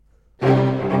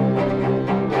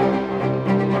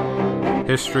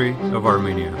History of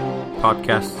Armenia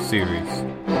podcast series.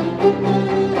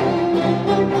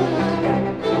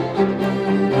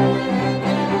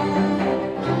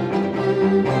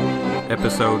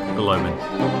 Episode 11.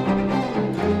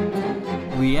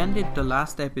 We ended the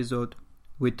last episode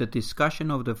with the discussion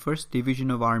of the first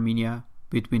division of Armenia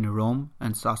between Rome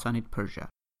and Sassanid Persia.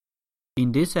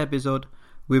 In this episode,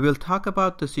 we will talk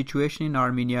about the situation in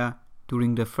Armenia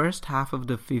during the first half of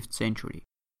the 5th century.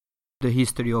 The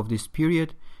history of this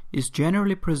period is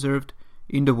generally preserved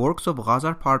in the works of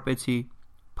Ghazar Parpetsi,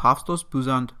 Pavstos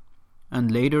Buzand,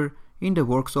 and later in the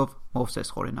works of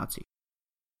Movses Khorenatsi.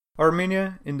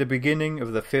 Armenia, in the beginning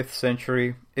of the 5th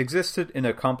century, existed in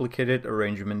a complicated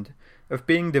arrangement of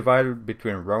being divided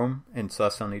between Rome and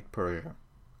Sassanid Persia.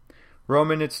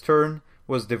 Rome, in its turn,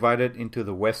 was divided into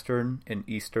the Western and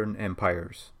Eastern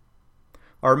empires.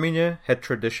 Armenia had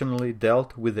traditionally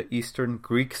dealt with the Eastern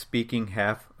Greek-speaking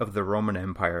half of the Roman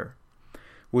Empire,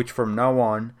 which from now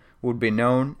on would be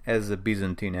known as the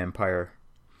Byzantine Empire.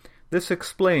 This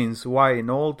explains why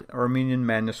in old Armenian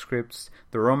manuscripts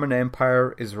the Roman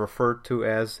Empire is referred to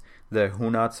as the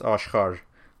Hunats Ashkhar,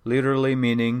 literally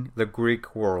meaning the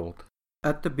Greek world.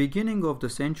 At the beginning of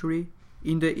the century,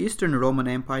 in the Eastern Roman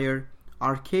Empire,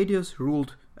 Arcadius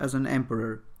ruled as an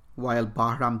emperor, while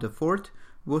Bahram IV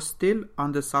was still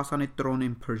on the Sassanid throne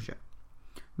in Persia.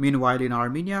 Meanwhile in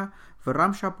Armenia,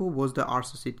 Varamshapu was the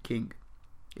Arsacid king.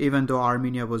 Even though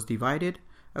Armenia was divided,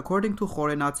 according to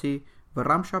Khorenatsi,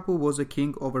 Varamshapu was a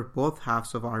king over both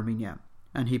halves of Armenia,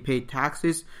 and he paid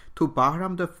taxes to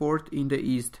Bahram IV in the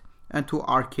east and to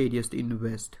Arcadius in the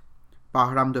west.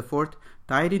 Bahram IV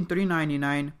died in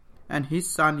 399, and his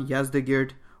son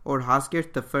Yazdegerd or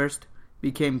Hasgerd I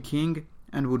became king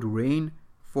and would reign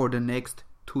for the next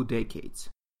 2 decades.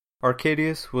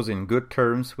 Arcadius was in good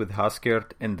terms with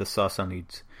Hasgerd and the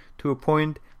Sassanids, to a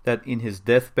point that in his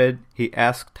deathbed he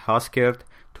asked Hasgerd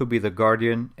to be the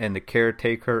guardian and the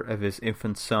caretaker of his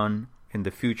infant son and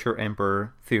the future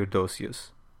emperor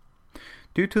Theodosius.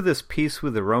 Due to this peace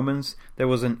with the Romans, there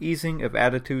was an easing of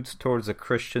attitudes towards the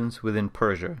Christians within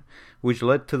Persia, which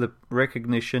led to the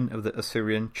recognition of the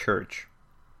Assyrian Church.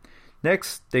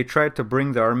 Next, they tried to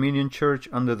bring the Armenian Church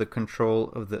under the control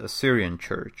of the Assyrian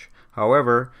Church.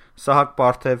 However, Sahak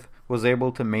Bartev was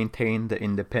able to maintain the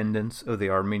independence of the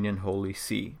Armenian Holy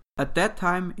See. At that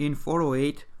time, in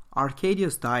 408,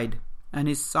 Arcadius died, and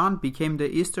his son became the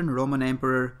Eastern Roman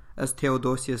Emperor as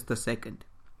Theodosius II.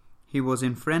 He was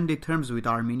in friendly terms with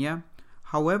Armenia.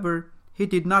 However, he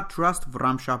did not trust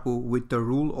Varamshapu with the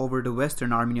rule over the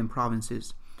western Armenian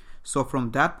provinces. So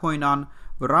from that point on,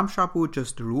 Varamshapu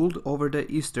just ruled over the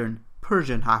eastern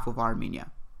Persian half of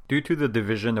Armenia. Due to the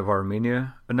division of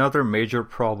Armenia, another major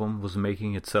problem was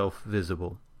making itself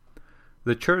visible.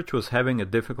 The church was having a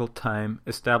difficult time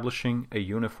establishing a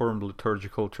uniform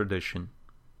liturgical tradition.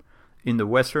 In the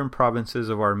western provinces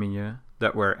of Armenia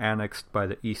that were annexed by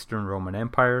the Eastern Roman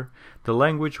Empire, the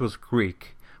language was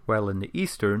Greek, while in the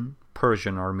eastern,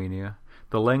 Persian Armenia,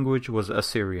 the language was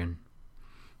Assyrian.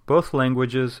 Both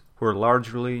languages were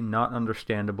largely not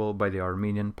understandable by the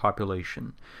Armenian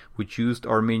population, which used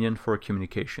Armenian for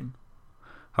communication.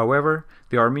 However,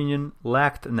 the Armenian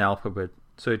lacked an alphabet,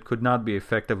 so it could not be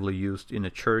effectively used in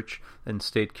a church and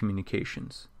state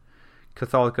communications.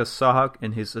 Catholicus Sahak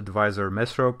and his advisor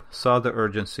Mesrop saw the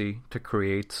urgency to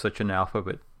create such an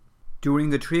alphabet.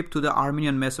 During a trip to the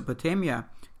Armenian Mesopotamia,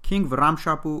 King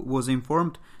Varamshapu was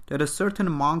informed that a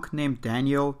certain monk named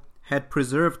Gnel had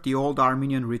preserved the old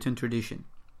Armenian written tradition.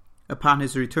 Upon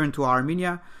his return to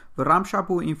Armenia,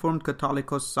 Varamshapu informed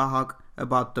Catholicos Sahak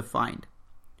about the find.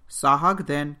 Sahak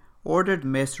then ordered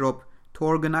Mesrop to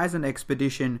organize an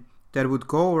expedition that would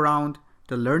go around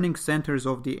the learning centers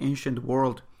of the ancient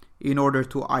world in order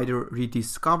to either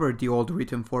rediscover the old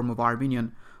written form of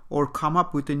Armenian or come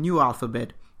up with a new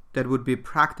alphabet that would be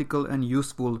practical and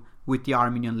useful with the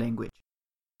Armenian language.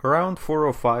 Around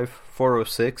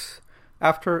 405-406,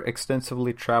 after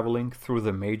extensively traveling through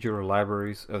the major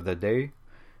libraries of the day,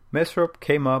 Mesrop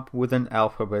came up with an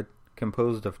alphabet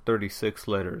composed of 36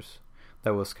 letters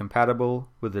that was compatible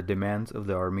with the demands of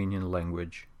the Armenian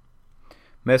language.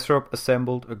 Mesrop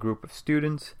assembled a group of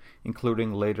students,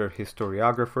 including later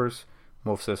historiographers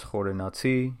Movses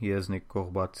Khorenatsi, Yeznik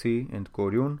Goghbatsi, and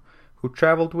Goryun, who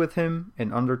traveled with him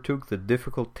and undertook the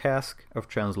difficult task of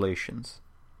translations.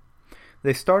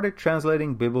 They started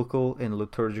translating biblical and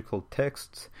liturgical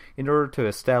texts in order to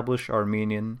establish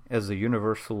Armenian as the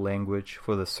universal language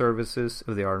for the services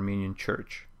of the Armenian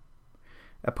Church.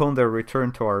 Upon their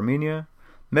return to Armenia,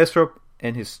 Mesrop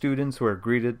and his students were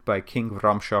greeted by King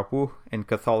Varamshapu and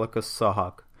Catholicus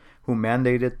Sahak, who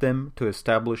mandated them to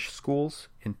establish schools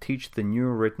and teach the new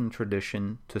written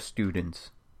tradition to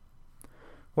students.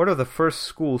 One of the first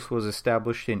schools was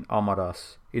established in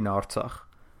Amaras, in Artsakh.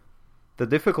 The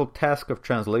difficult task of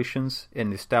translations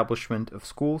and establishment of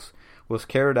schools was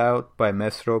carried out by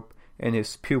Mesrop and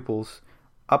his pupils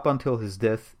up until his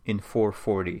death in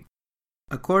 440.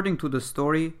 According to the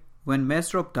story, when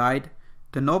Mesrop died,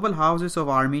 the noble houses of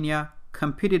Armenia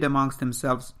competed amongst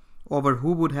themselves over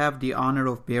who would have the honor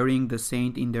of burying the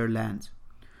saint in their lands.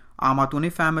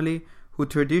 Amatuni family, who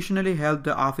traditionally held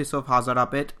the office of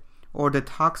Hazarapet, or the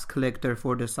tax collector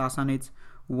for the Sassanids,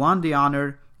 won the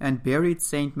honor and buried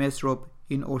Saint Mesrop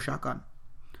in Oshakan.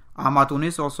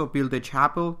 Amatunis also built a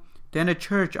chapel, then a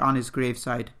church on his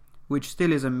gravesite, which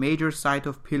still is a major site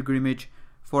of pilgrimage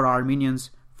for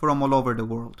Armenians from all over the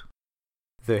world.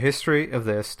 The history of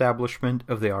the establishment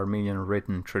of the Armenian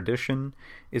written tradition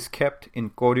is kept in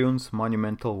Koryun's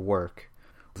monumental work,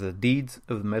 The Deeds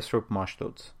of the Mesrop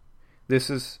Mashtots. This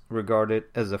is regarded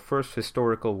as the first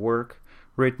historical work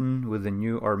written with the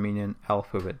new Armenian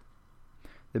alphabet.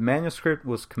 The manuscript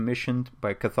was commissioned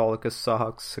by Catholicus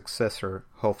Sahak's successor,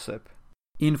 Hovsep.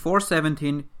 In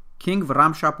 417, King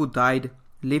Vramshapu died,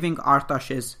 leaving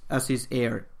Artaches as his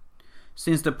heir.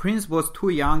 Since the prince was too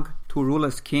young to rule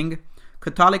as king,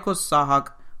 Catholicus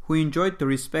Sahak, who enjoyed the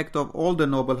respect of all the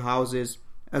noble houses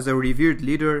as a revered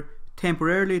leader,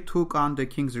 temporarily took on the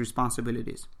king's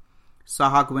responsibilities.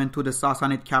 Sahak went to the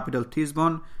Sassanid capital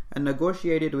Tizbon and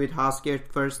negotiated with Haskert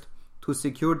first to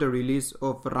secure the release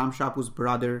of Ramshapu's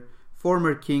brother,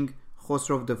 former king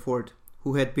Khosrov IV,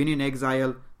 who had been in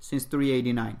exile since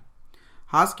 389.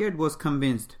 Haskert was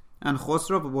convinced, and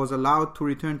Khosrov was allowed to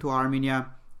return to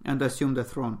Armenia and assume the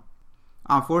throne.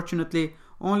 Unfortunately,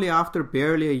 only after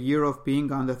barely a year of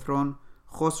being on the throne,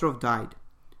 Khosrov died.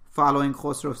 Following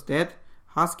Khosrov's death,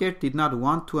 Haskert did not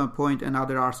want to appoint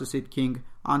another Arsacid king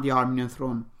on the Armenian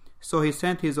throne, so he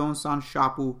sent his own son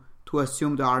Shapu to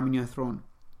assume the Armenian throne.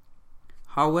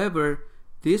 However,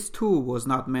 this too was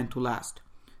not meant to last.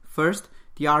 First,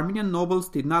 the Armenian nobles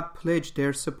did not pledge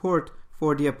their support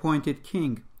for the appointed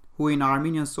king, who in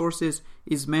Armenian sources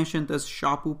is mentioned as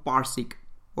Shapu Parsik,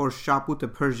 or Shapu the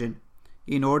Persian,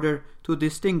 in order to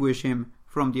distinguish him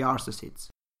from the Arsacids.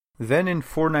 Then in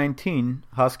 419,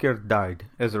 Haskert died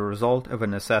as a result of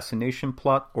an assassination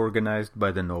plot organized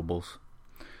by the nobles.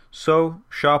 So,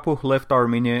 Shapu left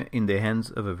Armenia in the hands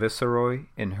of a viceroy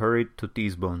and hurried to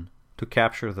Tizbon to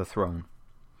capture the throne.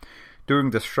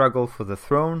 During the struggle for the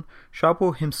throne,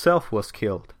 Shapu himself was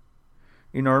killed.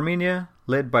 In Armenia,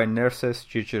 led by Nerses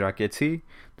Chichiraketsi,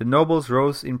 the nobles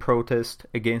rose in protest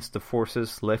against the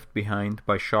forces left behind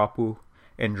by Shapu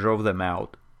and drove them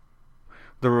out.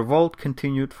 The revolt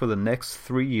continued for the next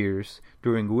 3 years,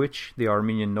 during which the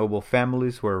Armenian noble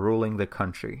families were ruling the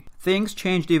country. Things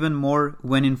changed even more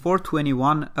when in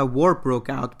 421 a war broke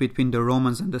out between the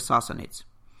Romans and the Sassanids.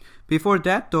 Before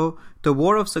that, though, the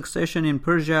war of succession in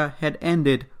Persia had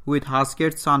ended with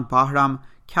Haskert's son Bahram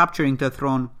capturing the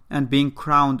throne and being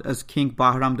crowned as King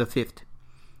Bahram V.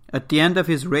 At the end of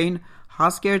his reign,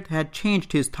 Haskert had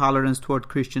changed his tolerance toward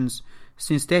Christians,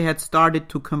 since they had started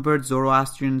to convert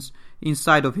Zoroastrians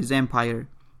inside of his empire,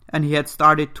 and he had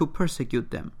started to persecute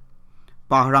them.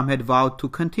 Bahram had vowed to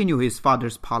continue his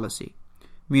father's policy.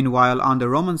 Meanwhile, on the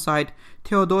Roman side,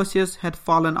 Theodosius had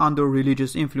fallen under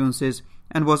religious influences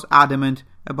and was adamant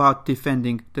about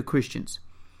defending the Christians.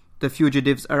 The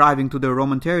fugitives arriving to the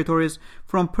Roman territories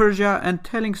from Persia and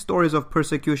telling stories of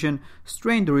persecution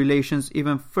strained the relations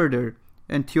even further,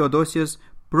 and Theodosius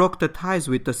broke the ties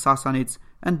with the Sassanids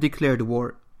and declared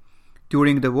war.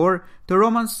 During the war, the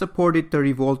Romans supported the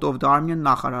revolt of the Armenian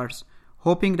Nakharars,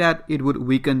 hoping that it would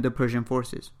weaken the Persian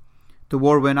forces. The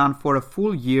war went on for a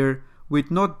full year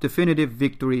with no definitive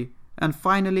victory, and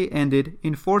finally ended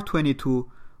in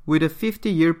 422 with a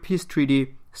 50-year peace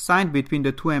treaty signed between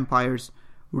the two empires,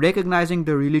 recognizing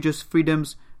the religious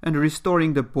freedoms and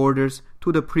restoring the borders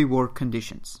to the pre-war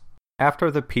conditions. After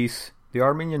the peace, the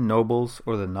Armenian nobles,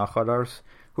 or the Nakharars,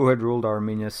 who had ruled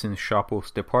Armenia since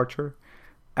Shapu's departure,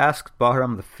 asked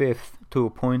Bahram V to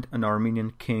appoint an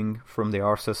Armenian king from the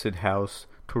Arsacid house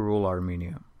to rule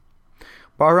Armenia.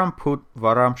 Bahram put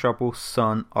Varamshapu's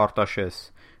son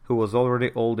Artaches, who was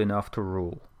already old enough to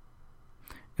rule.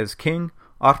 As king,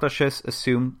 Artaches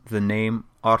assumed the name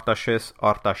Artaches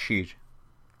Artashir.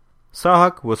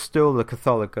 Sahak was still the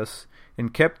Catholicus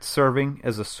and kept serving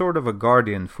as a sort of a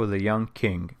guardian for the young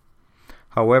king.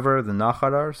 However, the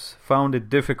Nakharars found it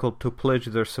difficult to pledge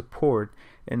their support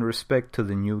and respect to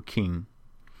the new king.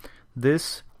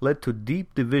 This led to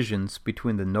deep divisions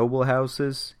between the noble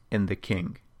houses and the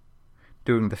king.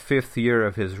 During the 5th year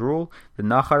of his rule, the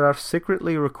Nakharar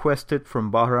secretly requested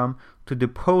from Bahram to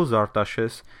depose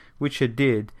Artaxerxes, which he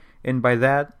did, and by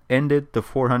that ended the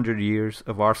 400 years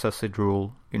of Arsacid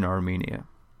rule in Armenia.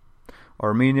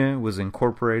 Armenia was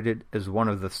incorporated as one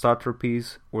of the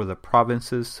satrapies, or the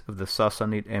provinces of the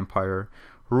Sassanid Empire,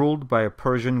 ruled by a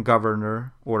Persian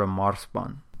governor or a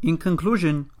marsban. In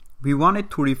conclusion, we wanted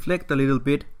to reflect a little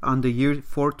bit on the year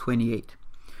 428.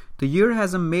 The year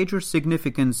has a major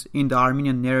significance in the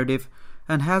Armenian narrative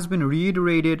and has been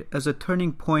reiterated as a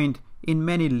turning point in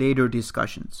many later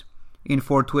discussions. In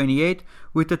 428,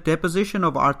 with the deposition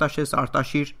of Artaxerxes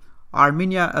Artashir,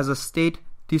 Armenia as a state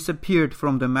disappeared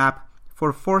from the map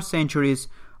for 4 centuries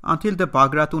until the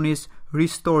Bagratunis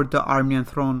restored the Armenian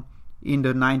throne in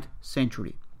the 9th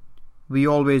century. We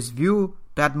always view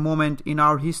that moment in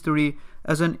our history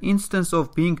as an instance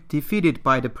of being defeated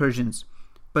by the Persians,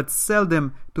 but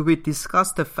seldom do we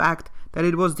discuss the fact that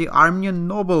it was the Armenian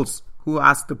nobles who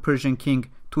asked the Persian king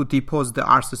to depose the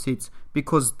Arsacids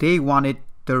because they wanted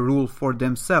the rule for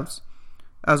themselves.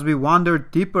 As we wander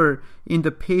deeper in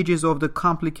the pages of the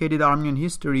complicated Armenian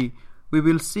history, we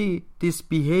will see this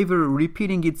behavior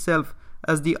repeating itself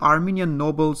as the Armenian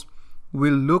nobles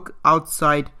will look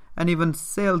outside and even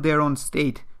sell their own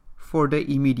state for the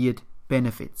immediate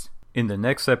benefits. In the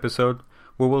next episode,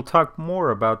 we will talk more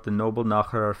about the noble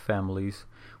Nakharar families.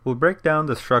 We'll break down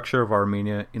the structure of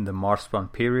Armenia in the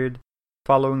Marsban period,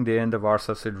 following the end of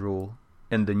Arsacid rule,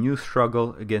 and the new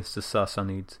struggle against the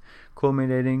Sassanids,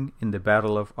 culminating in the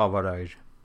Battle of Avaraj.